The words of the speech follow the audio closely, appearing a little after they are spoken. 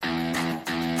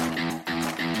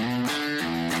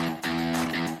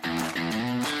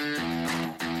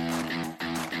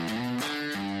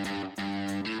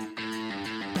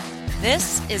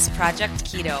This is Project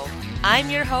Keto.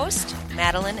 I'm your host,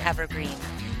 Madeline Evergreen.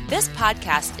 This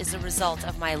podcast is a result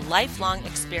of my lifelong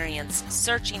experience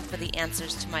searching for the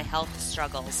answers to my health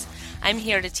struggles. I'm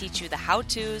here to teach you the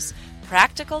how-tos,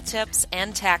 practical tips,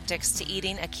 and tactics to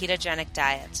eating a ketogenic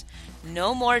diet.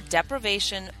 No more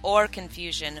deprivation or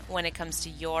confusion when it comes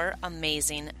to your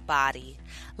amazing body.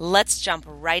 Let's jump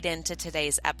right into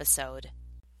today's episode.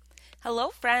 Hello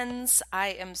friends, I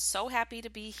am so happy to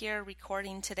be here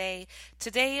recording today.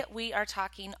 Today we are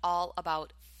talking all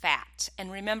about fat.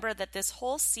 And remember that this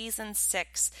whole season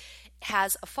 6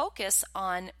 has a focus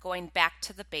on going back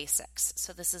to the basics.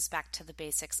 So this is back to the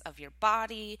basics of your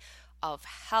body, of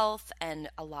health, and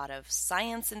a lot of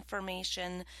science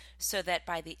information, so that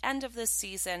by the end of this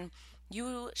season,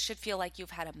 you should feel like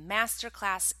you've had a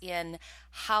masterclass in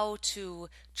how to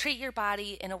treat your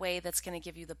body in a way that's going to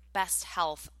give you the best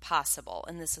health possible.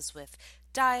 And this is with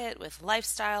diet, with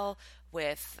lifestyle,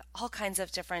 with all kinds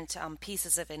of different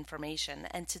pieces of information.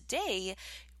 And today,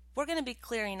 we're going to be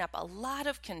clearing up a lot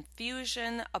of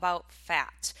confusion about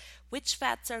fat. Which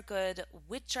fats are good?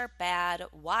 Which are bad?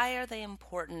 Why are they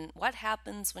important? What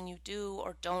happens when you do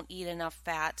or don't eat enough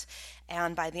fat?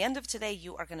 And by the end of today,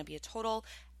 you are going to be a total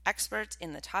expert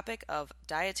in the topic of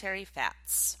dietary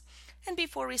fats. And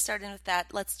before we start in with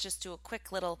that, let's just do a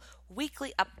quick little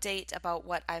weekly update about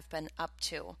what I've been up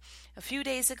to. A few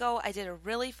days ago, I did a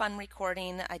really fun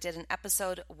recording. I did an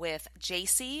episode with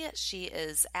JC. She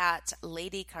is at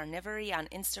Lady Carnivory on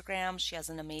Instagram. She has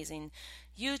an amazing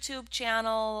YouTube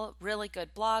channel, really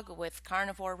good blog with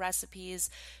carnivore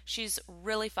recipes. She's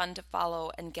really fun to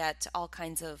follow and get all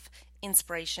kinds of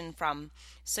inspiration from.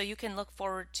 So you can look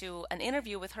forward to an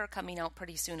interview with her coming out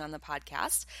pretty soon on the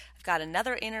podcast. I've got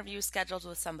another interview scheduled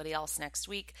with somebody else next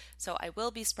week, so I will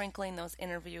be sprinkling those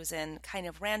interviews in kind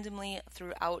of randomly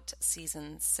throughout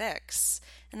season 6,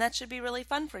 and that should be really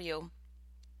fun for you.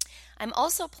 I'm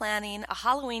also planning a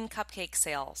Halloween cupcake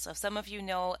sale. So some of you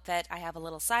know that I have a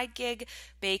little side gig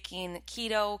baking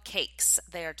keto cakes.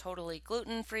 They are totally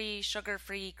gluten-free,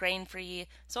 sugar-free, grain-free,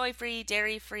 soy-free,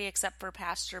 dairy-free except for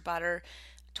pasture butter.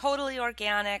 Totally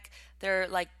organic. They're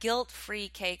like guilt-free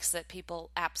cakes that people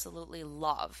absolutely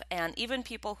love. And even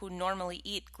people who normally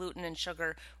eat gluten and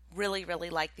sugar really,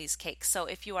 really like these cakes. So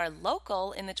if you are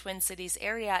local in the Twin Cities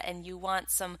area and you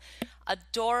want some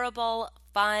adorable,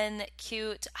 fun,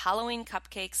 cute Halloween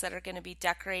cupcakes that are going to be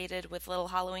decorated with little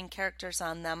Halloween characters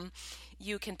on them,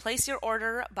 you can place your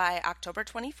order by October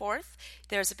 24th.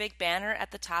 There's a big banner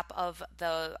at the top of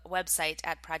the website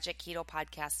at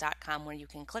projectketopodcast.com where you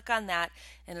can click on that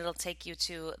and it'll take you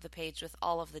to the page with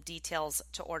all of the details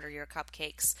to order your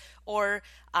cupcakes. Or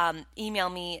email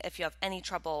me if you have any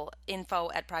trouble,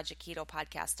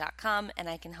 info@projectketopodcast.com, and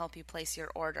I can help you place your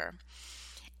order.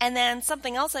 And then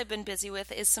something else I've been busy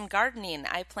with is some gardening.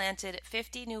 I planted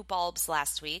 50 new bulbs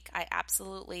last week. I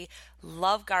absolutely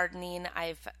love gardening.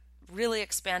 I've really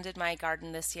expanded my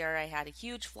garden this year. I had a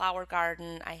huge flower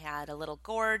garden. I had a little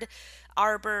gourd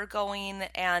arbor going,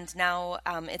 and now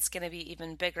it's going to be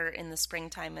even bigger in the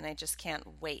springtime, and I just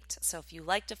can't wait. So if you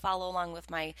like to follow along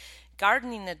with my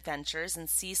gardening adventures and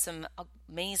see some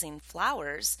amazing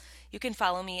flowers, you can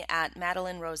follow me at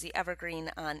Madeline Rosie Evergreen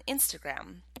on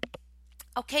Instagram.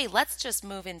 Okay, let's just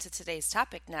move into today's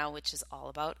topic now, which is all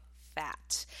about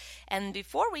fat. And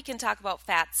before we can talk about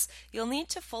fats, you'll need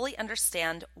to fully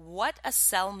understand what a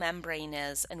cell membrane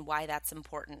is and why that's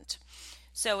important.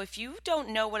 So if you don't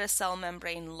know what a cell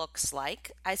membrane looks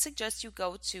like, I suggest you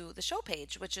go to the show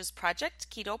page, which is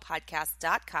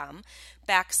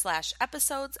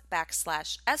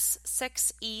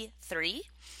projectketopodcast.com/episodes/S6E3,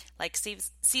 like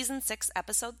season 6,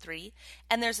 episode 3.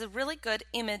 And there's a really good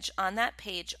image on that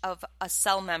page of a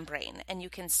cell membrane, and you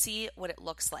can see what it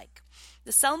looks like.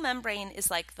 The cell membrane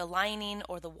is like the lining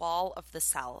or the wall of the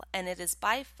cell, and it is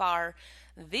by far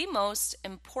the most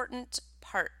important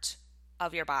part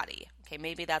of your body. Okay,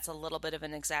 maybe that's a little bit of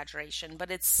an exaggeration,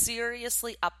 but it's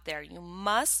seriously up there. You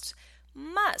must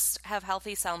have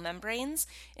healthy cell membranes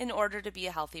in order to be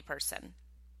a healthy person.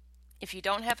 If you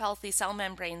don't have healthy cell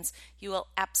membranes, you will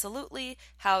absolutely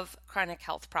have chronic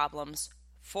health problems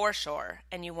for sure,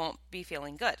 and you won't be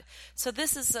feeling good. So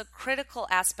this is a critical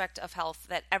aspect of health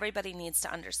that everybody needs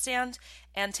to understand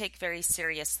and take very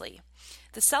seriously.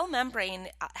 The cell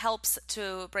membrane helps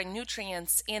to bring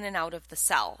nutrients in and out of the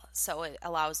cell. So it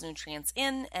allows nutrients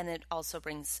in, and it also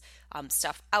brings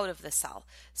stuff out of the cell.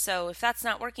 So if that's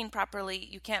not working properly,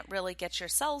 you can't really get your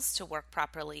cells to work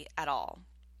properly at all.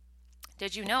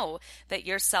 Did you know that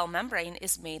your cell membrane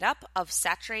is made up of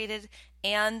saturated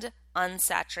and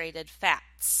unsaturated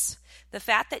fats? The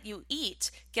fat that you eat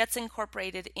gets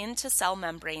incorporated into cell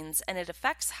membranes, and it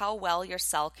affects how well your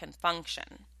cell can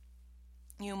function.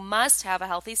 You must have a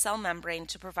healthy cell membrane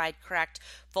to provide correct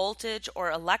voltage or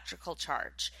electrical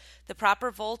charge. The proper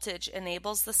voltage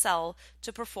enables the cell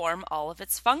to perform all of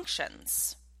its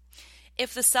functions.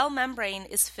 If the cell membrane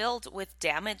is filled with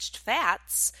damaged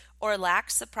fats or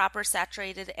lacks the proper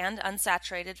saturated and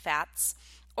unsaturated fats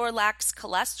or lacks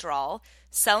cholesterol,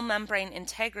 cell membrane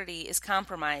integrity is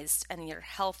compromised and your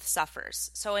health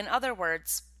suffers. So in other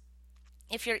words,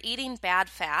 if you're eating bad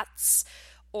fats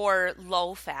or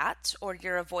low fat or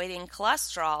you're avoiding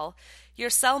cholesterol,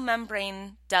 your cell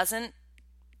membrane doesn't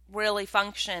really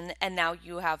function and now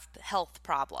you have health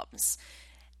problems.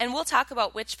 And we'll talk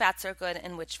about which fats are good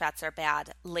and which fats are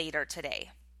bad later today.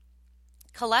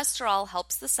 Cholesterol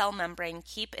helps the cell membrane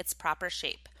keep its proper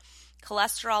shape.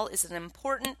 Cholesterol is an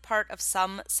important part of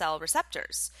some cell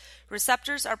receptors.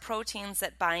 Receptors are proteins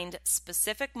that bind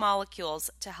specific molecules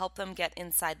to help them get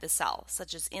inside the cell,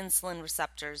 such as insulin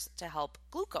receptors to help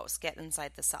glucose get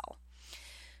inside the cell.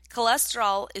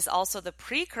 Cholesterol is also the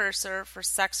precursor for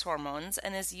sex hormones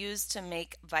and is used to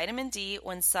make vitamin D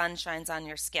when sun shines on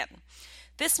your skin.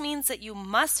 This means that you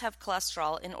must have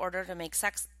cholesterol in order to make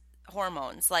sex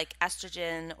hormones like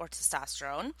estrogen or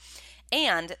testosterone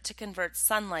and to convert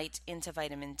sunlight into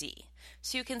vitamin D.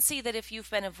 So you can see that if you've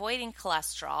been avoiding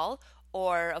cholesterol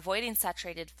or avoiding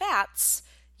saturated fats,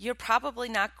 you're probably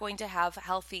not going to have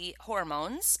healthy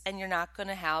hormones and you're not going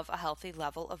to have a healthy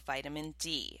level of vitamin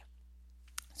D.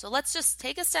 So let's just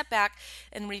take a step back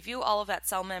and review all of that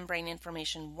cell membrane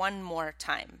information one more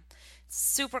time.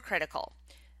 Super critical.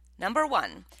 Number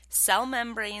one, cell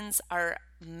membranes are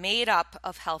made up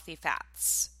of healthy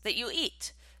fats that you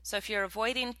eat. So if you're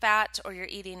avoiding fat or you're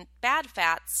eating bad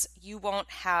fats, you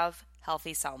won't have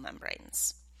healthy cell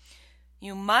membranes.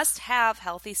 You must have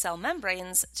healthy cell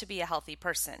membranes to be a healthy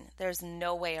person. There's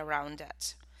no way around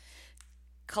it.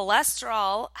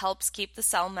 Cholesterol helps keep the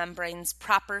cell membrane's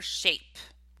proper shape.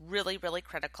 Really, really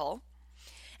critical.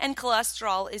 And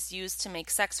cholesterol is used to make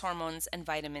sex hormones and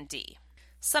vitamin D.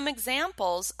 Some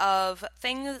examples of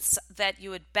things that you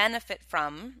would benefit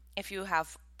from if you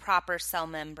have proper cell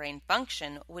membrane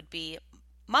function would be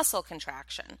muscle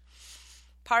contraction.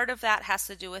 Part of that has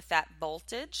to do with that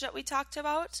voltage that we talked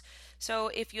about. So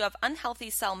if you have unhealthy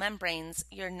cell membranes,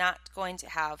 you're not going to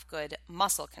have good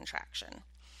muscle contraction.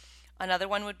 Another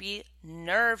one would be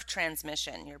nerve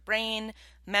transmission. Your brain,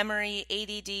 memory,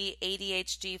 ADD,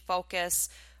 ADHD, focus,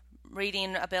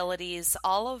 reading abilities,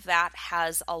 all of that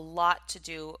has a lot to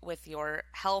do with your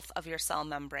health of your cell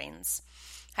membranes.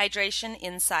 Hydration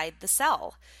inside the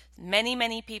cell.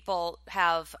 Many people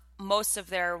have most of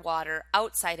their water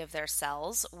outside of their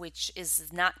cells, which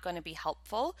is not going to be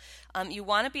helpful. You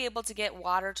want to be able to get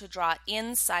water to draw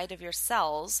inside of your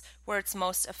cells where it's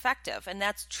most effective, and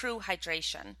that's true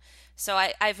hydration. So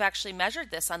I've actually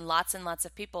measured this on lots and lots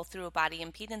of people through a body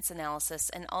impedance analysis,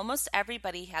 and almost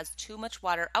everybody has too much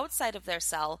water outside of their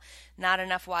cell, not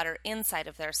enough water inside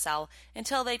of their cell,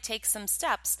 until they take some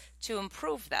steps to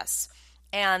improve this.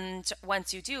 And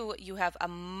once you do, you have a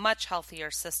much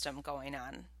healthier system going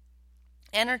on.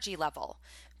 Energy level,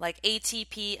 like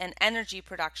ATP and energy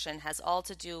production, has all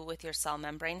to do with your cell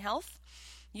membrane health.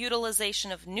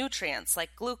 Utilization of nutrients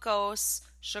like glucose,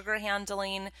 sugar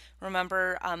handling.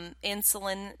 Remember,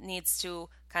 insulin needs to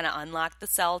kind of unlock the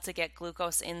cell to get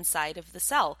glucose inside of the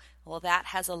cell. Well, that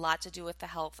has a lot to do with the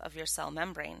health of your cell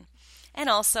membrane. And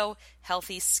also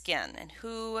healthy skin. And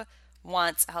who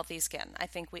wants healthy skin? I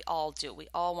think we all do. We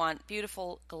all want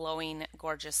beautiful, glowing,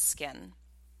 gorgeous skin.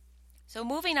 So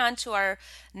moving on to our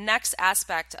next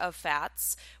aspect of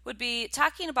fats would be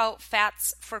talking about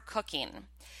fats for cooking.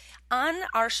 On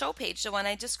our show page, the one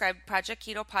I described,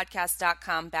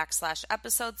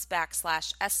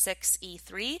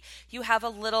 projectketopodcast.com/episodes/S6E3, you have a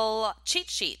little cheat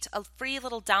sheet, a free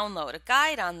little download, a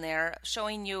guide on there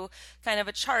showing you kind of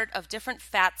a chart of different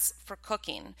fats for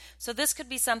cooking. So this could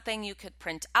be something you could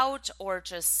print out or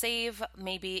just save.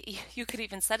 Maybe you could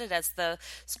even set it as the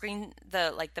screen,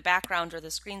 the background or the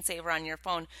screensaver on your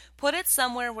phone. Put it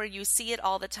somewhere where you see it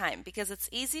all the time, because it's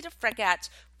easy to forget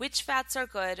which fats are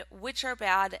good, which are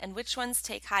bad, and which ones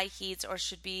take high heat or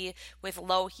should be with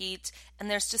low heat. And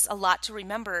there's just a lot to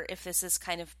remember if this is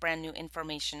kind of brand new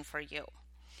information for you.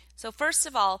 So first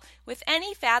of all, with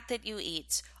any fat that you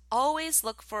eat, always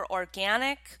look for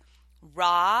organic,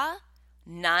 raw,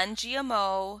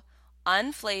 non-GMO,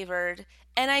 unflavored,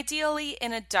 and ideally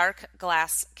in a dark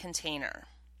glass container.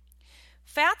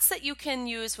 Fats that you can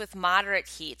use with moderate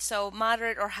heat, so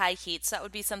moderate or high heat, so that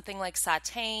would be something like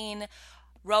sauteing,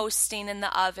 roasting in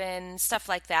the oven, stuff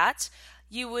like that.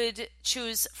 You would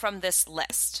choose from this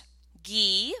list.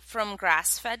 Ghee from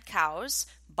grass-fed cows,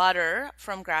 butter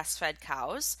from grass-fed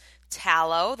cows,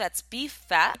 tallow, that's beef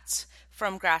fat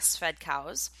from grass-fed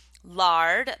cows,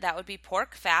 lard, that would be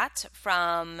pork fat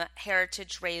from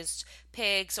heritage-raised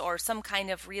pigs or some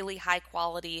kind of really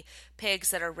high-quality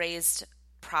pigs that are raised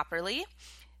properly,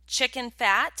 chicken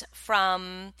fat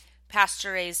from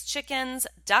pasture-raised chickens,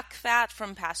 duck fat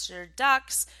from pastured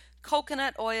ducks,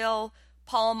 coconut oil,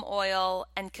 palm oil,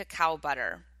 and cacao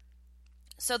butter.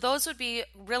 So those would be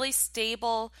really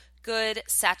stable, good,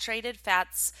 saturated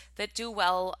fats that do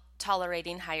well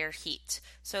tolerating higher heat.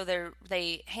 So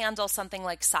they handle something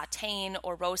like sauteing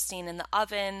or roasting in the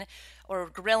oven or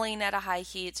grilling at a high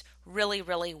heat really,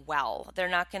 really well. They're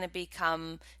not going to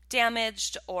become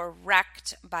damaged or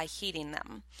wrecked by heating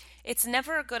them. It's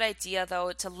never a good idea,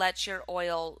 though, to let your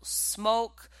oil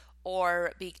smoke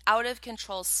or be out of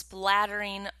control,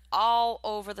 splattering all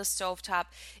over the stovetop.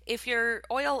 If your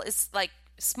oil is like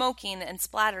smoking and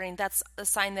splattering, that's a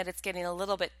sign that it's getting a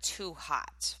little bit too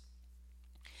hot.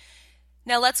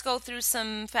 Now let's go through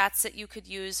some fats that you could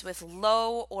use with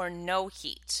low or no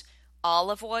heat.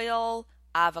 Olive oil,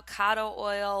 avocado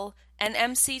oil, and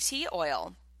MCT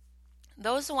oil.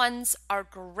 Those ones are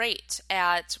great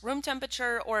at room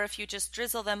temperature or if you just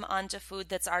drizzle them onto food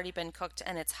that's already been cooked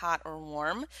and it's hot or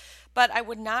warm. But I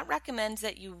would not recommend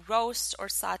that you roast or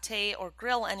saute or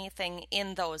grill anything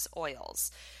in those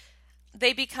oils.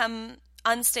 They become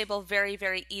unstable very,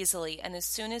 very easily, and as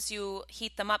soon as you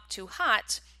heat them up too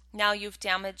hot, now you've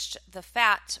damaged the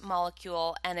fat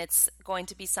molecule and it's going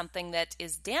to be something that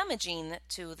is damaging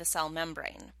to the cell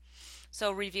membrane.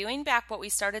 So reviewing back what we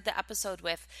started the episode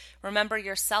with, remember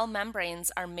your cell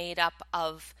membranes are made up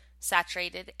of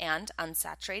saturated and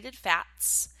unsaturated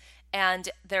fats, and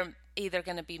they're either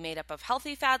going to be made up of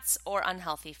healthy fats or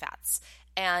unhealthy fats.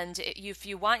 And if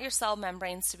you want your cell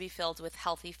membranes to be filled with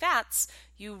healthy fats,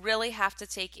 you really have to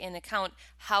take in account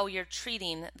how you're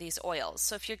treating these oils.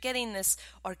 So if you're getting this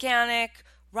organic,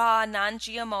 raw,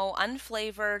 non-GMO,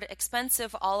 unflavored,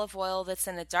 expensive olive oil that's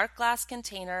in a dark glass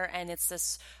container and it's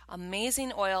this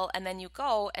amazing oil, and then you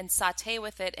go and saute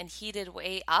with it and heat it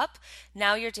way up,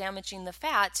 now you're damaging the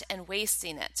fat and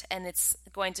wasting it, and it's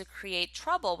going to create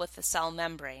trouble with the cell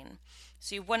membrane.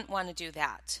 So you wouldn't want to do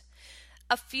that.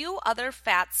 A few other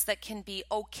fats that can be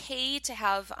okay to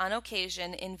have on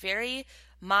occasion in very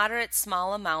moderate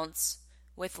small amounts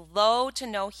with low to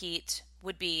no heat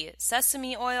would be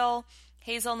sesame oil,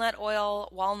 hazelnut oil,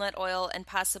 walnut oil, and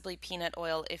possibly peanut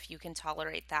oil if you can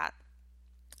tolerate that.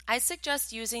 I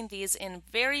suggest using these in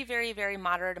very, very, very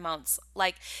moderate amounts.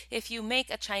 Like if you make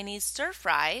a Chinese stir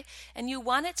fry and you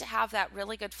want it to have that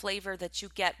really good flavor that you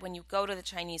get when you go to the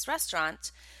Chinese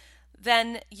restaurant,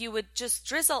 then you would just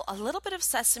drizzle a little bit of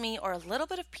sesame or a little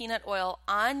bit of peanut oil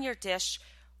on your dish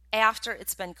after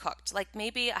it's been cooked, like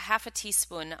maybe a half a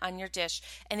teaspoon on your dish,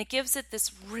 and it gives it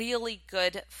this really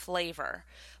good flavor.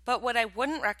 But what I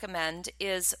wouldn't recommend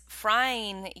is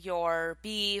frying your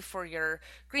beef or your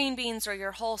green beans or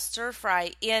your whole stir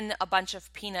fry in a bunch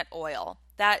of peanut oil.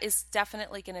 That is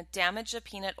definitely going to damage the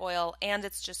peanut oil, and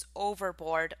it's just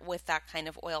overboard with that kind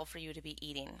of oil for you to be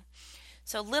eating.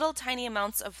 So little tiny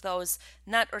amounts of those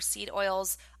nut or seed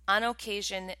oils on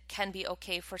occasion can be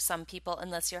okay for some people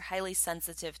unless you're highly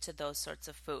sensitive to those sorts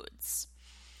of foods.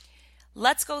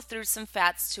 Let's go through some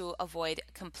fats to avoid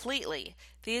completely.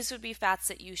 These would be fats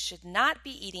that you should not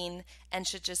be eating and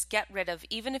should just get rid of.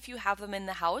 Even if you have them in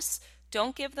the house,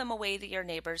 don't give them away to your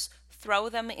neighbors. Throw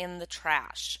them in the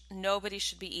trash. Nobody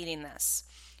should be eating this.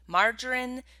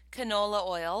 Margarine, canola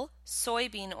oil,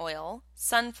 soybean oil,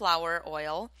 sunflower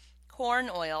oil, corn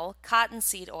oil,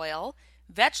 cottonseed oil,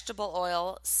 vegetable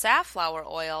oil, safflower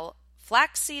oil,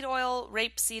 flaxseed oil,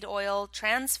 rapeseed oil,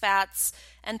 trans fats,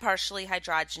 and partially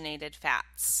hydrogenated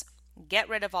fats. Get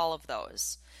rid of all of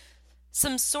those.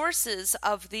 Some sources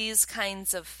of these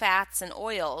kinds of fats and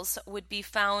oils would be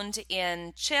found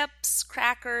in chips,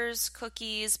 crackers,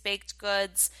 cookies, baked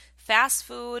goods, fast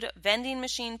food, vending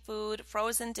machine food,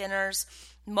 frozen dinners,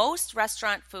 most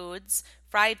restaurant foods,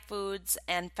 fried foods,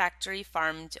 and factory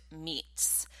farmed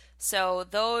meats. So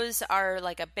those are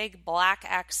like a big black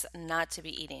X not to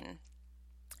be eating.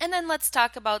 And then let's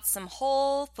talk about some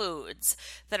whole foods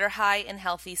that are high in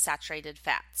healthy saturated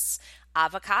fats.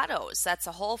 Avocados, that's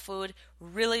a whole food,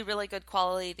 really, really good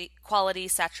quality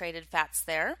saturated fats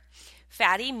there.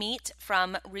 fatty meat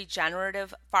from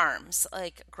regenerative farms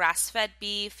like grass-fed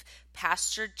beef,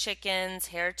 pastured chickens,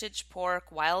 heritage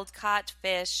pork, wild-caught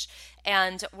fish,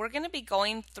 and we're going to be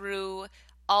going through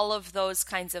all of those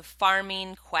kinds of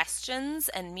farming questions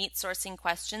and meat sourcing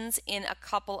questions in a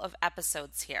couple of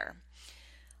episodes here.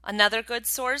 Another good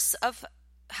source of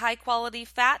high quality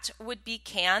fat would be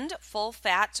canned full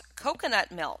fat coconut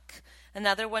milk.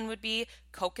 Another one would be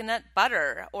coconut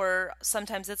butter, or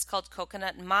sometimes it's called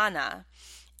coconut manna.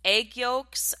 Egg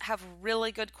yolks have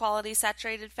really good quality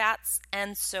saturated fats,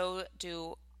 and so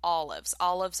do olives.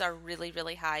 Olives are really,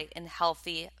 really high in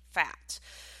healthy fat.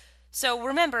 So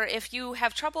remember, if you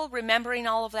have trouble remembering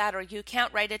all of that or you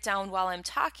can't write it down while I'm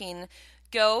talking,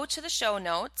 go to the show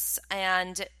notes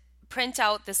and print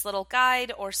out this little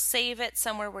guide or save it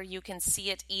somewhere where you can see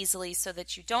it easily so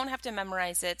that you don't have to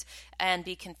memorize it and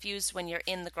be confused when you're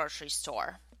in the grocery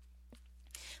store.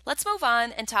 Let's move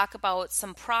on and talk about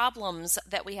some problems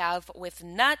that we have with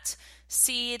nut,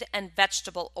 seed, and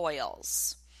vegetable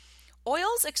oils.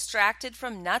 Oils extracted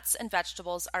from nuts and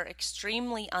vegetables are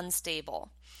extremely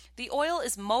unstable. The oil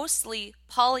is mostly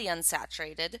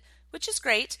polyunsaturated, which is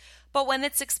great, but when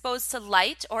it's exposed to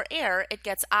light or air, it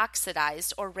gets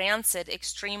oxidized or rancid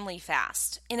extremely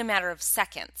fast, in a matter of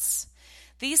seconds.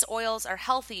 These oils are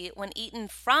healthy when eaten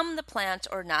from the plant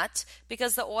or nut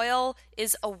because the oil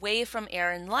is away from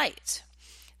air and light.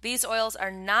 These oils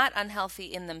are not unhealthy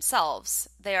in themselves.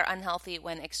 They are unhealthy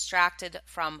when extracted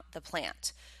from the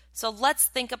plant. So let's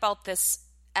think about this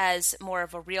as more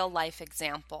of a real life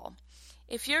example.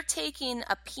 If you're taking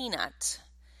a peanut,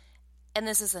 and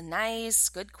this is a nice,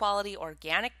 good quality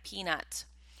organic peanut,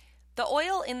 the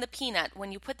oil in the peanut,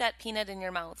 when you put that peanut in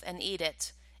your mouth and eat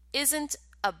it, isn't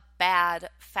a bad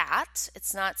fat.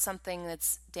 It's not something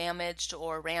that's damaged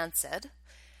or rancid.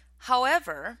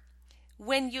 However,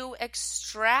 when you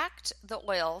extract the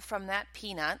oil from that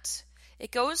peanut,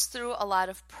 it goes through a lot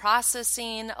of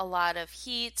processing, a lot of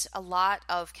heat, a lot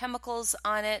of chemicals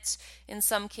on it in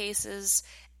some cases,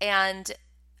 and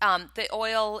the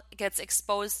oil gets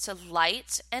exposed to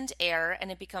light and air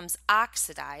and it becomes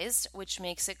oxidized, which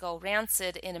makes it go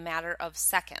rancid in a matter of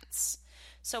seconds.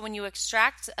 So when you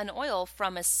extract an oil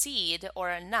from a seed or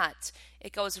a nut,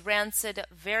 it goes rancid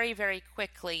very, very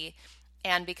quickly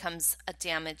and becomes a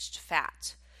damaged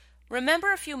fat.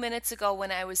 Remember a few minutes ago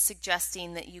when I was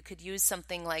suggesting that you could use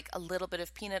something like a little bit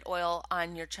of peanut oil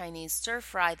on your Chinese stir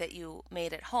fry that you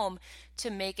made at home to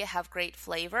make it have great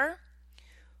flavor?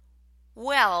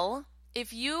 Well,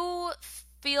 if you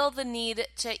feel the need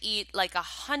to eat like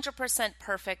 100%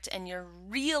 perfect and you're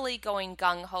really going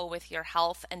gung-ho with your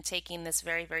health and taking this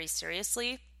very, very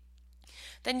seriously,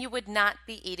 then you would not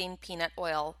be eating peanut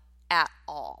oil at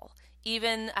all.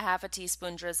 Even a half a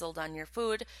teaspoon drizzled on your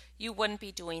food, you wouldn't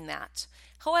be doing that.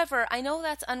 However, I know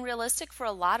that's unrealistic for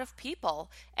a lot of people,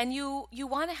 and you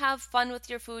want to have fun with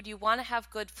your food, you want to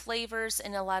have good flavors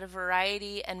and a lot of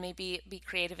variety and maybe be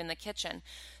creative in the kitchen.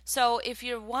 So if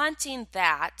you're wanting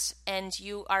that and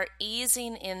you are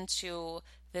easing into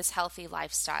this healthy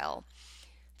lifestyle,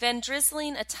 then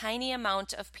drizzling a tiny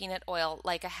amount of peanut oil,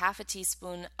 like a half a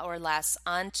teaspoon or less,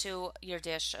 onto your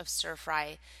dish of stir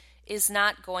fry is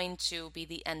not going to be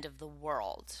the end of the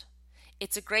world.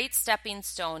 It's a great stepping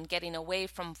stone getting away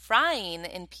from frying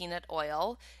in peanut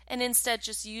oil and instead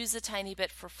just use a tiny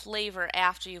bit for flavor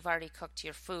after you've already cooked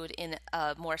your food in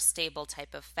a more stable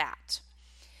type of fat.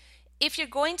 If you're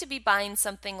going to be buying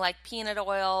something like peanut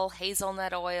oil,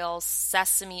 hazelnut oil,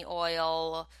 sesame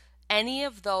oil, any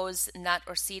of those nut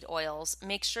or seed oils,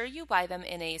 make sure you buy them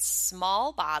in a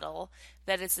small bottle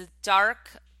that is a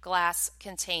dark glass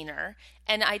container,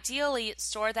 and ideally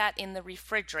store that in the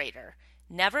refrigerator.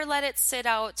 Never let it sit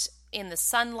out in the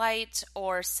sunlight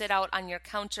or sit out on your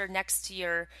counter next to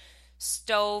your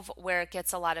stove where it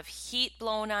gets a lot of heat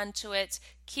blown onto it.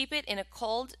 Keep it in a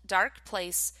cold, dark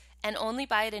place and only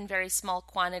buy it in very small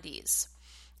quantities.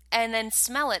 And then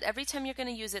smell it. Every time you're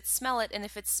going to use it, smell it, and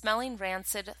if it's smelling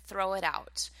rancid, throw it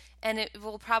out. And it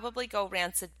will probably go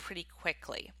rancid pretty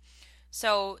quickly.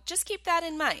 So just keep that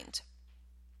in mind.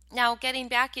 Now, getting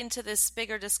back into this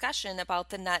bigger discussion about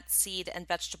the nut, seed, and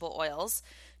vegetable oils,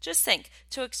 just think,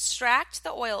 to extract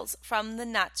the oils from the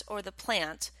nut or the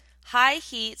plant, high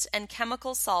heat and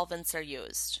chemical solvents are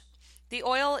used. The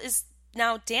oil is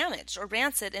now damaged or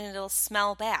rancid and it'll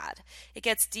smell bad. It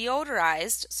gets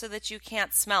deodorized so that you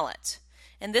can't smell it.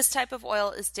 And this type of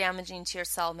oil is damaging to your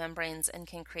cell membranes and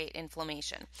can create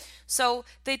inflammation. So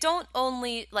they don't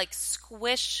only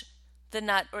squish the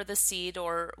nut or the seed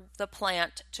or the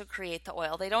plant to create the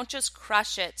oil. They don't just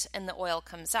crush it and the oil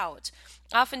comes out.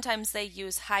 Oftentimes they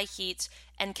use high heat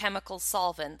and chemical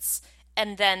solvents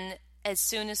and then as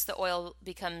soon as the oil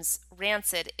becomes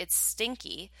rancid, it's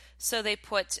stinky, so they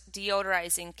put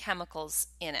deodorizing chemicals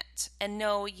in it. And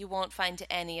no, you won't find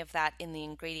any of that in the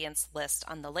ingredients list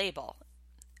on the label.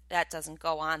 That doesn't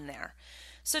go on there.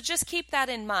 So just keep that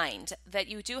in mind, that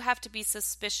you do have to be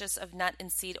suspicious of nut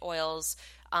and seed oils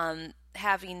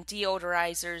having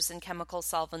deodorizers and chemical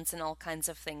solvents and all kinds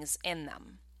of things in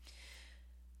them.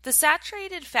 The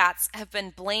saturated fats have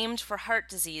been blamed for heart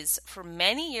disease for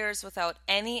many years without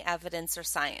any evidence or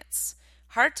science.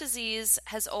 Heart disease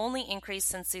has only increased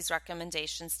since these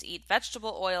recommendations to eat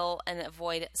vegetable oil and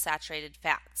avoid saturated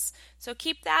fats. So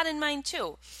keep that in mind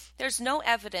too. There's no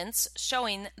evidence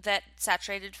showing that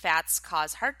saturated fats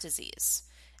cause heart disease.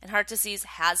 And heart disease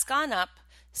has gone up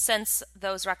since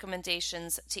those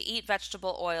recommendations to eat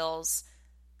vegetable oils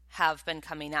have been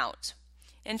coming out.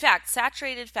 In fact,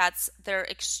 saturated fats, they're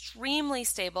extremely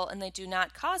stable and they do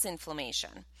not cause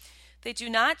inflammation. They do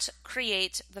not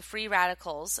create the free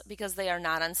radicals because they are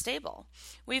not unstable.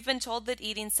 We've been told that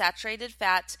eating saturated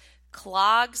fat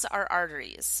clogs our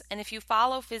arteries. And if you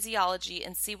follow physiology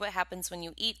and see what happens when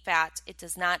you eat fat, it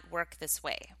does not work this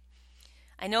way.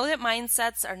 I know that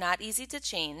mindsets are not easy to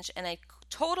change, and I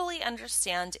totally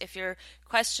understand if you're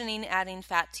questioning adding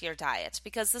fat to your diet,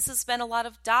 because this has been a lot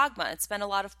of dogma. It's been a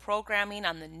lot of programming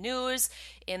on the news,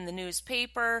 in the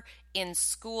newspaper, in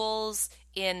schools,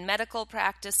 in medical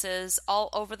practices, all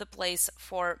over the place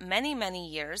for many, many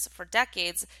years. For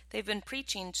decades, they've been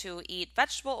preaching to eat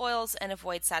vegetable oils and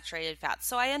avoid saturated fats.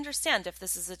 So I understand if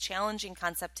this is a challenging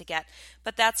concept to get,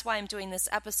 but that's why I'm doing this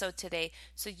episode today,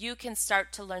 so you can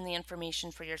start to learn the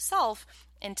information for yourself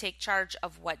and take charge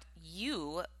of what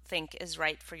you think is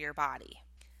right for your body.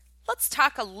 Let's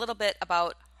talk a little bit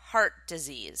about heart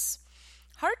disease.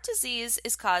 Heart disease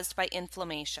is caused by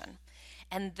inflammation.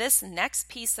 And this next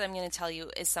piece that I'm going to tell you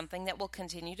is something that will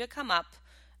continue to come up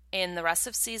in the rest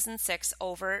of season 6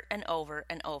 over and over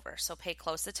and over. So pay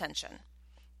close attention.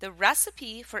 The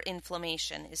recipe for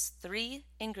inflammation is 3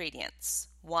 ingredients.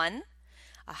 1,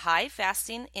 a high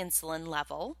fasting insulin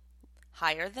level,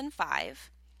 higher than 5.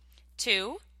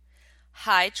 2,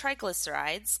 high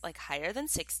triglycerides, like higher than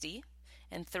 60.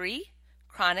 And 3,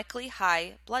 chronically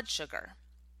high blood sugar.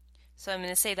 So I'm going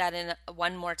to say that in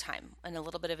one more time in a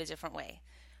little bit of a different way.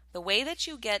 The way that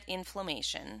you get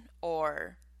inflammation,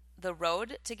 or the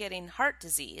road to getting heart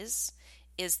disease,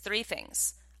 is 3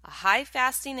 things: a high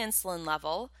fasting insulin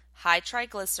level, high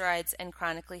triglycerides, and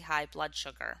chronically high blood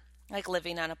sugar, like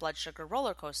living on a blood sugar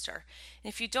roller coaster.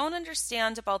 And if you don't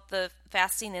understand about the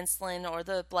fasting insulin or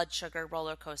the blood sugar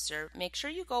roller coaster, make sure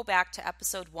you go back to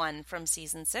episode 1 from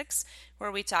season 6,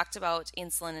 where we talked about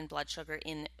insulin and blood sugar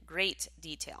in great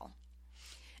detail.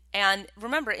 And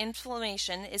remember,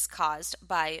 inflammation is caused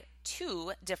by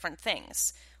 2 different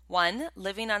things. 1,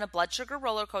 living on a blood sugar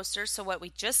roller coaster. So what we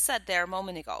just said there a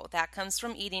moment ago, that comes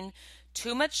from eating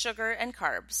too much sugar and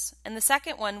carbs. And the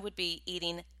second one would be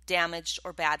eating damaged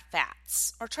or bad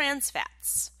fats or trans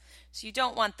fats. So you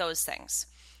don't want those things.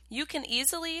 You can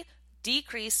easily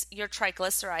decrease your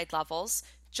triglyceride levels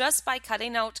just by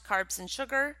cutting out carbs and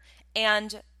sugar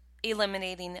and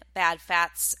eliminating bad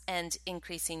fats and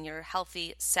increasing your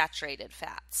healthy saturated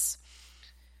fats.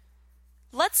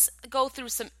 Let's go through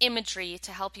some imagery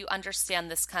to help you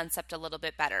understand this concept a little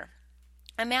bit better.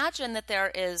 Imagine that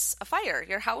there is a fire.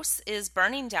 Your house is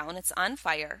burning down. It's on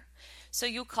fire. So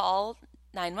you call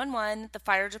 911. The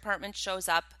fire department shows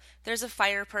up. There's a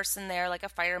fire person there, like a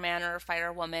fireman or a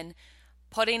firewoman,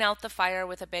 putting out the fire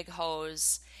with a big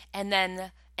hose. And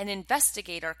then an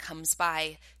investigator comes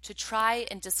by to try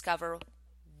and discover,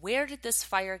 where did this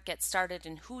fire get started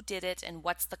and who did it and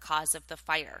what's the cause of the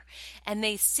fire. And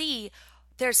they see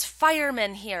there's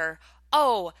firemen here.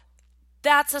 Oh,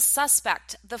 that's a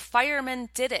suspect. The firemen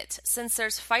did it. Since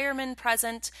there's firemen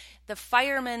present, the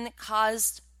firemen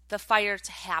caused the fire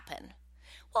to happen.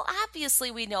 Well, obviously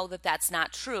we know that that's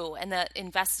not true, and the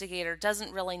investigator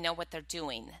doesn't really know what they're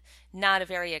doing. Not a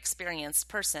very experienced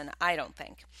person, I don't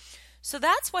think. So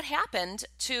that's what happened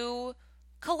to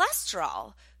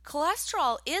cholesterol.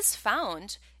 Cholesterol is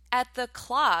found at the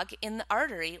clog in the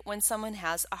artery when someone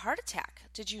has a heart attack.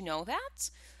 Did you know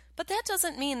that? But that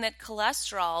doesn't mean that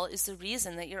cholesterol is the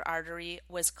reason that your artery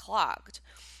was clogged.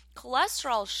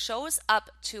 Cholesterol shows up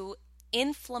to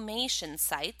inflammation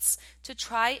sites to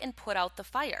try and put out the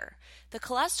fire. The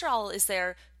cholesterol is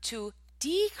there to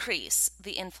decrease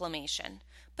the inflammation.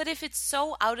 But if it's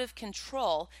so out of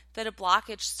control that a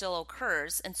blockage still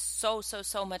occurs and so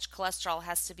much cholesterol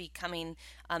has to be coming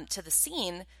to the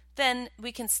scene, then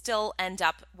we can still end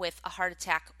up with a heart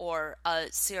attack or a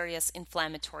serious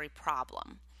inflammatory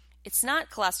problem. It's not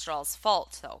cholesterol's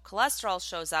fault, though. Cholesterol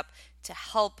shows up to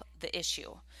help the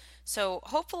issue. So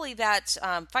hopefully that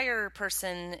fire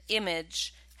person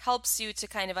image helps you to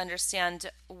kind of understand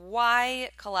why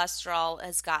cholesterol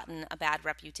has gotten a bad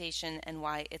reputation and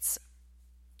why it's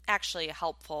actually a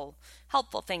helpful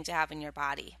thing to have in your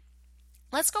body.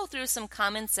 Let's go through some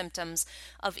common symptoms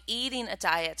of eating a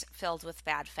diet filled with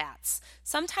bad fats.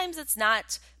 Sometimes it's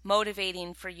not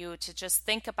motivating for you to just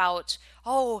think about,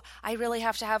 oh, I really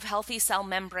have to have healthy cell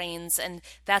membranes, and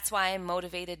that's why I'm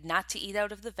motivated not to eat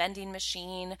out of the vending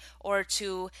machine or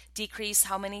to decrease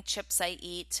how many chips I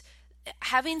eat.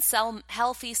 Having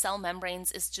healthy cell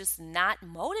membranes is just not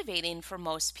motivating for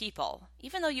most people.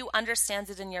 Even though you understand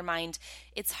it in your mind,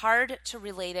 it's hard to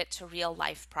relate it to real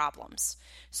life problems.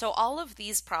 So all of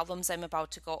these problems I'm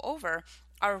about to go over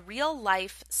are real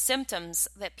life symptoms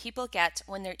that people get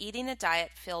when they're eating a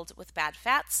diet filled with bad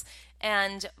fats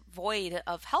and void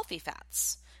of healthy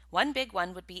fats. One big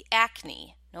one would be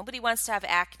acne. Nobody wants to have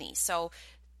acne, so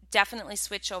definitely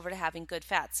switch over to having good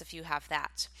fats if you have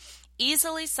that.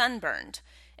 Easily sunburned.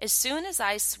 As soon as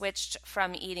I switched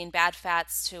from eating bad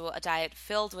fats to a diet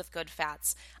filled with good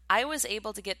fats, I was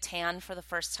able to get tan for the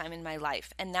first time in my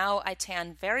life. And now I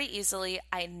tan very easily.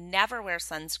 I never wear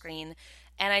sunscreen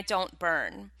and I don't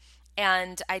burn.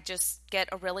 And I just get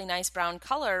a really nice brown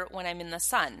color when I'm in the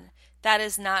sun. That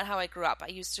is not how I grew up. I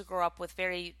used to grow up with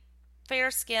very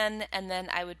fair skin and then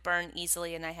I would burn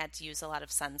easily and I had to use a lot of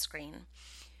sunscreen.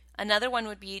 Another one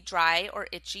would be dry or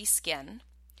itchy skin.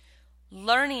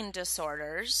 Learning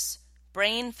disorders,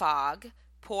 brain fog,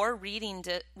 poor reading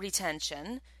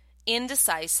retention,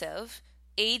 indecisive,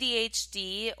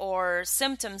 ADHD or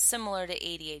symptoms similar to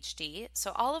ADHD.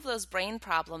 So all of those brain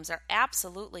problems are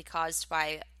absolutely caused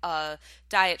by a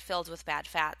diet filled with bad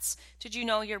fats. Did you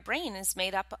know your brain is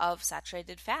made up of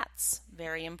saturated fats?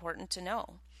 Very important to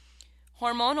know.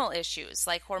 Hormonal issues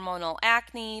like hormonal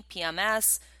acne,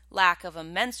 PMS, lack of a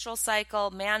menstrual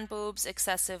cycle, man boobs,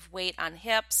 excessive weight on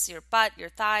hips, your butt, your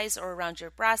thighs, or around your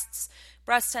breasts,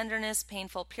 breast tenderness,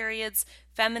 painful periods,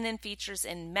 feminine features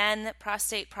in men,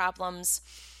 prostate problems.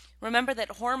 Remember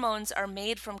that hormones are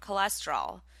made from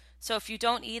cholesterol. So if you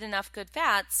don't eat enough good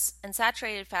fats and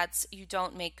saturated fats, you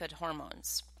don't make good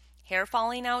hormones. Hair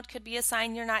falling out could be a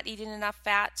sign you're not eating enough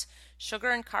fat.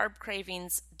 Sugar and carb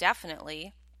cravings,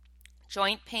 definitely.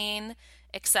 Joint pain,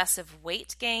 excessive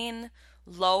weight gain,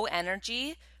 low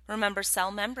energy. Remember, cell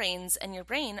membranes in your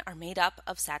brain are made up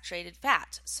of saturated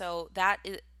fat. So that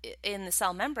is, in the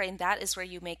cell membrane, that is where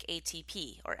you make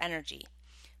ATP or energy.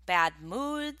 Bad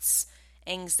moods,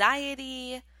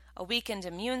 anxiety, a weakened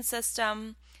immune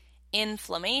system,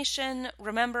 inflammation.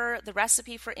 Remember, the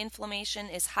recipe for inflammation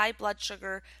is high blood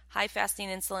sugar, high fasting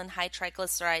insulin, high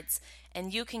triglycerides,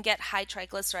 and you can get high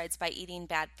triglycerides by eating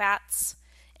bad fats.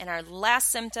 And our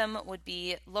last symptom would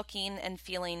be looking and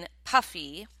feeling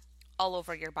puffy all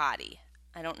over your body.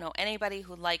 I don't know anybody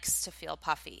who likes to feel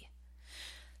puffy.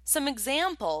 Some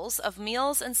examples of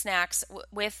meals and snacks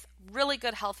with really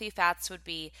good healthy fats would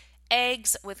be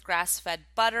eggs with grass-fed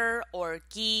butter or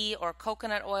ghee or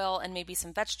coconut oil and maybe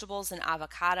some vegetables and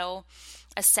avocado,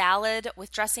 a salad with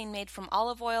dressing made from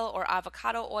olive oil or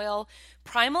avocado oil.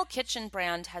 Primal Kitchen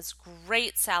brand has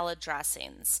great salad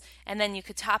dressings, and then you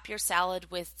could top your salad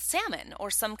with salmon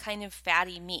or some kind of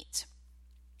fatty meat.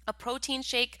 A protein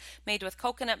shake made with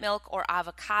coconut milk or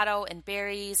avocado and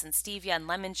berries and stevia and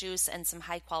lemon juice and some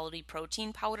high quality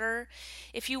protein powder.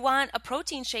 If you want a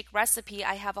protein shake recipe,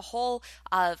 I have a whole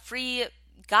free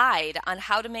guide on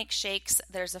how to make shakes.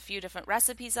 There's a few different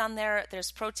recipes on there.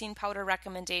 There's protein powder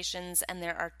recommendations, and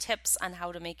there are tips on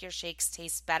how to make your shakes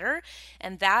taste better.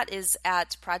 And that is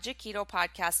at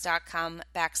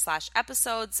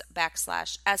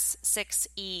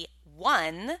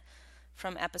projectketopodcast.com/episodes/S6E1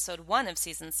 from episode 1 of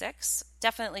season 6.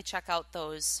 Definitely check out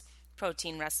those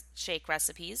protein shake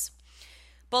recipes.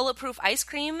 Bulletproof ice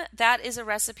cream, that is a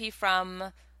recipe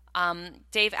from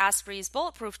Dave Asprey's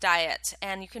Bulletproof Diet,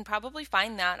 and you can probably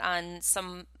find that on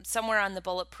somewhere on the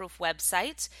Bulletproof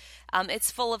website.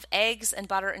 It's full of eggs and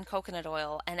butter and coconut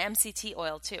oil and MCT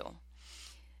oil too.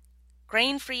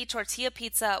 Grain-free tortilla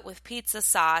pizza with pizza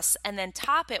sauce, and then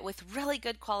top it with really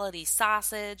good quality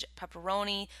sausage,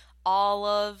 pepperoni,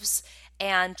 olives,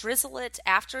 and drizzle it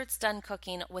after it's done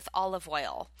cooking with olive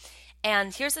oil.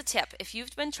 And here's a tip. If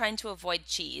you've been trying to avoid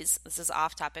cheese, this is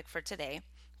off topic for today,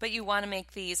 but you want to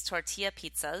make these tortilla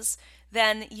pizzas,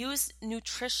 then use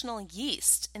nutritional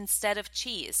yeast instead of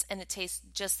cheese, and it tastes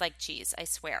just like cheese, I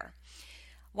swear.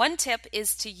 One tip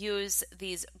is to use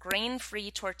these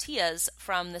grain-free tortillas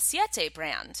from the Siete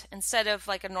brand instead of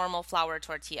like a normal flour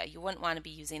tortilla. You wouldn't want to be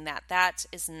using that. That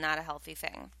is not a healthy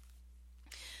thing.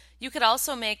 You could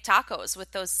also make tacos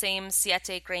with those same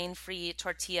Siete grain-free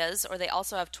tortillas, or they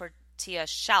also have tortilla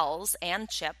shells and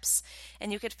chips,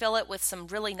 and you could fill it with some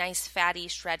really nice fatty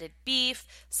shredded beef,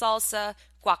 salsa,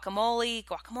 guacamole.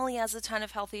 Guacamole has a ton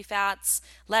of healthy fats,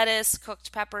 lettuce,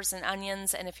 cooked peppers and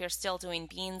onions, and if you're still doing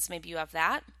beans, maybe you have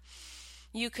that.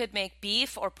 You could make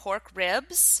beef or pork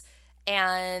ribs,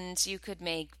 and you could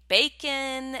make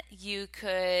bacon. You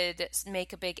could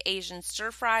make a big Asian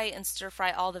stir fry and stir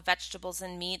fry all the vegetables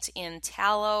and meat in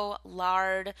tallow,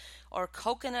 lard, or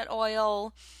coconut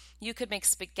oil. You could make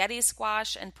spaghetti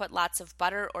squash and put lots of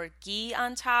butter or ghee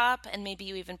on top, and maybe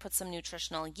you even put some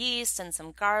nutritional yeast and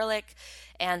some garlic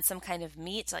and some kind of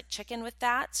meat like chicken with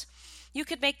that. You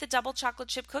could make the double chocolate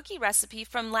chip cookie recipe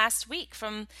from last week,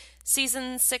 from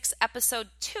season 6, episode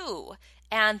 2.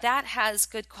 And that has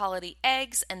good quality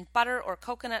eggs and butter or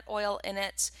coconut oil in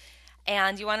it.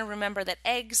 And you want to remember that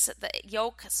eggs, the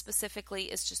yolk specifically,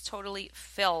 is just totally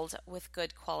filled with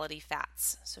good quality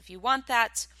fats. So if you want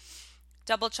that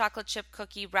double chocolate chip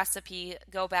cookie recipe,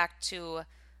 go back to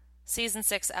season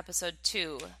 6, episode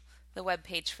 2, the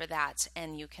webpage for that,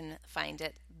 and you can find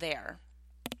it there.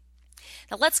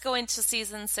 Now let's go into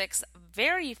season 6,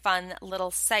 very fun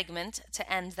little segment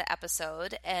to end the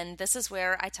episode, and this is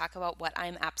where I talk about what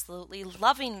I'm absolutely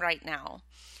loving right now.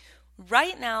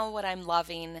 Right now, what I'm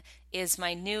loving is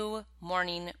my new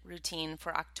morning routine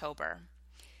for October.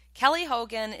 Kelly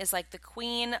Hogan is like the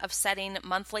queen of setting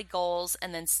monthly goals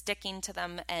and then sticking to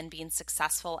them and being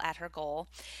successful at her goal.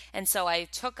 And so I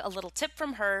took a little tip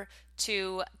from her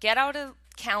to get out a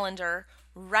calendar,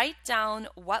 write down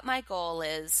what my goal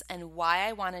is and why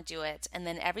I want to do it. And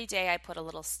then every day I put a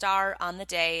little star on the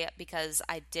day because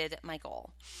I did my goal.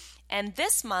 And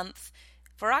this month,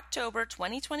 for October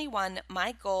 2021,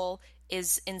 my goal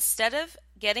is, instead of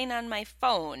getting on my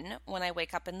phone when I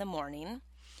wake up in the morning,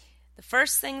 the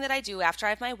first thing that I do after I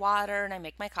have my water and I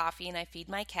make my coffee and I feed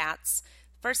my cats,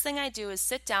 first thing I do is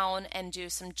sit down and do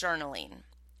some journaling.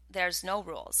 There's no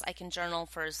rules. I can journal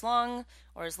for as long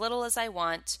or as little as I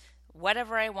want.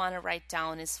 Whatever I want to write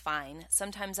down is fine.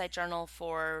 Sometimes I journal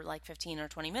for like 15 or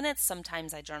 20 minutes.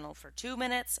 Sometimes I journal for 2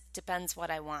 minutes. Depends what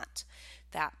I want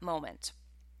that moment.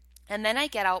 And then I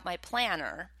get out my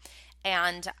planner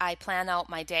and I plan out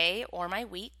my day or my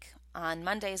week. On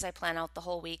Mondays, I plan out the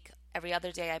whole week. Every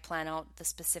other day, I plan out the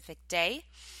specific day.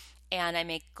 And I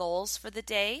make goals for the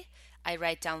day. I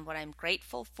write down what I'm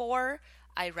grateful for.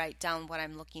 I write down what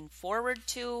I'm looking forward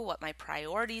to, what my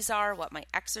priorities are, what my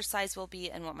exercise will be,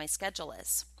 and what my schedule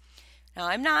is. Now,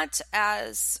 I'm not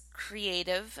as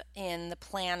creative in the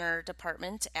planner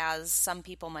department as some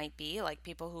people might be, like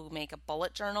people who make a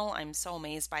bullet journal. I'm so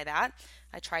amazed by that.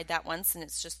 I tried that once, and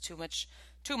it's just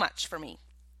too much for me.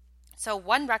 So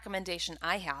one recommendation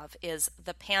I have is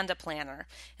the Panda Planner,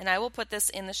 and I will put this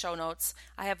in the show notes.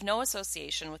 I have no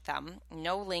association with them,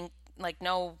 no link, like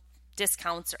no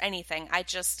discounts or anything. I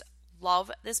just love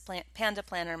this Panda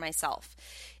Planner myself.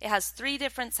 It has 3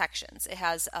 different sections. It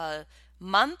has a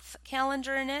month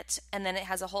calendar in it, and then it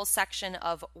has a whole section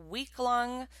of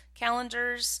week-long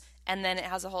calendars, and then it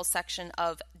has a whole section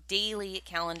of daily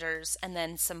calendars, and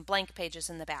then some blank pages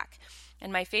in the back.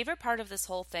 And my favorite part of this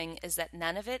whole thing is that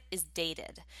none of it is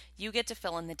dated. You get to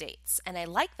fill in the dates. And I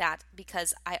like that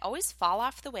because I always fall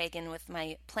off the wagon with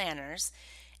my planners,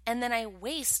 and then I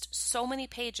waste so many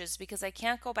pages because I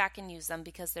can't go back and use them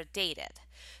because they're dated.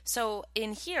 So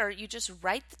in here, you just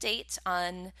write the date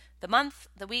on the month,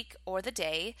 the week, or the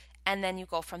day, and then you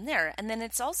go from there. And then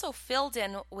it's also filled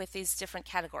in with these different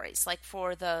categories. Like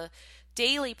for the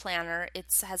daily planner, it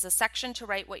has a section to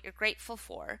write what you're grateful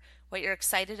for, what you're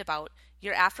excited about,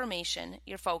 your affirmation,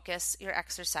 your focus, your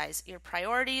exercise, your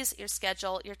priorities, your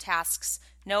schedule, your tasks,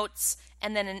 notes,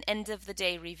 and then an end of the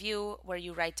day review where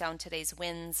you write down today's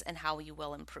wins and how you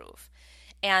will improve.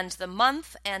 And the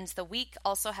month and the week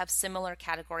also have similar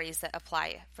categories that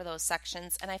apply for those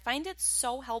sections. And I find it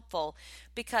so helpful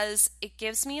because it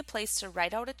gives me a place to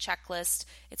write out a checklist.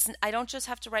 I don't just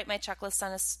have to write my checklist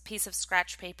on a piece of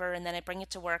scratch paper and then I bring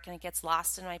it to work and it gets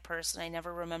lost in my purse and I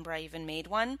never remember I even made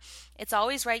one. It's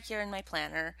always right here in my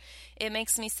planner. It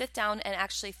makes me sit down and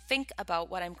actually think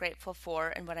about what I'm grateful for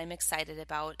and what I'm excited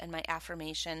about and my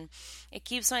affirmation. It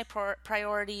keeps my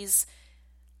priorities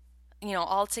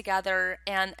all together,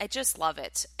 and I just love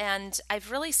it. And I've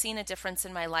really seen a difference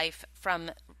in my life from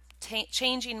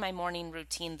changing my morning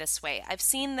routine this way. I've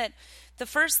seen that the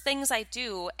first things I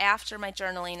do after my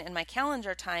journaling and my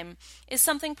calendar time is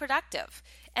something productive.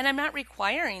 And I'm not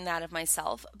requiring that of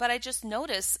myself, but I just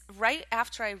notice right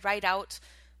after I write out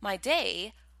my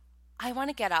day, I want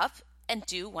to get up and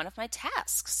do one of my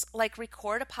tasks, like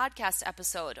record a podcast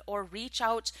episode or reach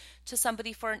out to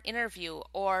somebody for an interview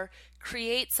or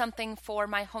create something for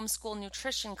my homeschool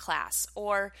nutrition class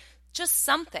or just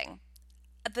something.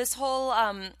 this whole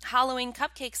Halloween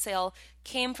cupcake sale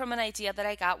came from an idea that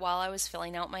I got while I was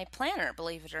filling out my planner,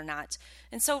 believe it or not.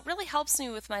 And so it really helps me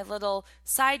with my little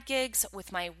side gigs,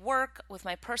 with my work, with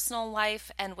my personal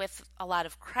life, and with a lot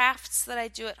of crafts that I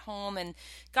do at home and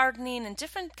gardening and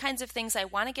different kinds of things I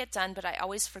want to get done, but I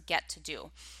always forget to do.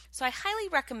 So I highly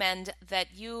recommend that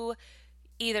you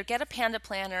either get a Panda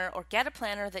planner or get a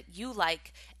planner that you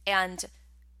like and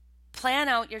plan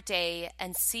out your day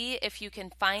and see if you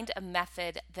can find a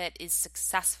method that is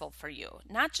successful for you.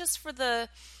 Not just for the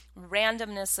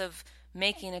randomness of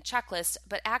making a checklist,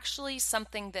 but actually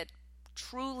something that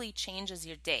truly changes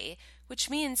your day, which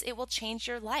means it will change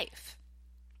your life.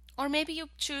 Or maybe you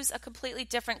choose a completely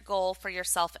different goal for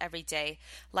yourself every day,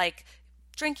 like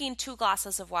drinking 2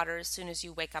 glasses of water as soon as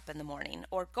you wake up in the morning,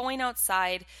 or going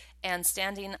outside and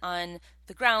standing on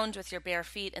the ground with your bare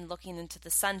feet and looking into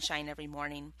the sunshine every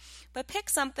morning. But pick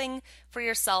something for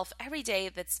yourself every day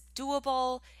that's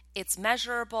doable, it's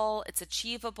measurable, it's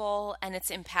achievable, and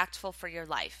it's impactful for your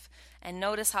life. And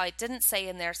notice how I didn't say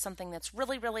in there something that's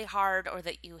really, really hard or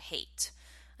that you hate.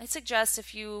 I suggest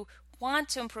if you want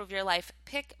to improve your life,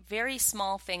 pick very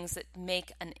small things that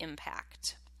make an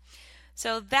impact.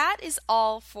 So that is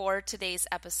all for today's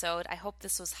episode. I hope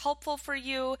this was helpful for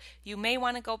you. You may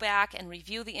want to go back and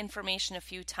review the information a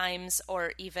few times,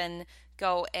 or even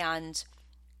go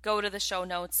to the show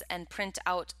notes and print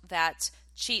out that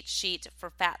cheat sheet for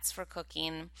Fats for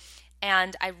Cooking.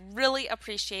 And I really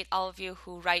appreciate all of you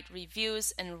who write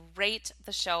reviews and rate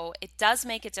the show. It does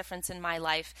make a difference in my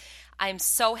life. I'm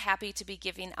so happy to be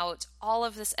giving out all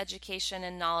of this education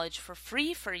and knowledge for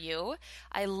free for you.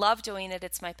 I love doing it.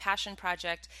 It's my passion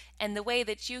project. And the way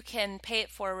that you can pay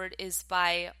it forward is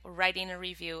by writing a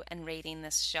review and rating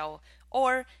this show,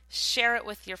 or share it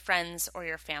with your friends or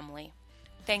your family.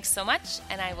 Thanks so much,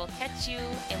 and I will catch you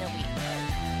in a week.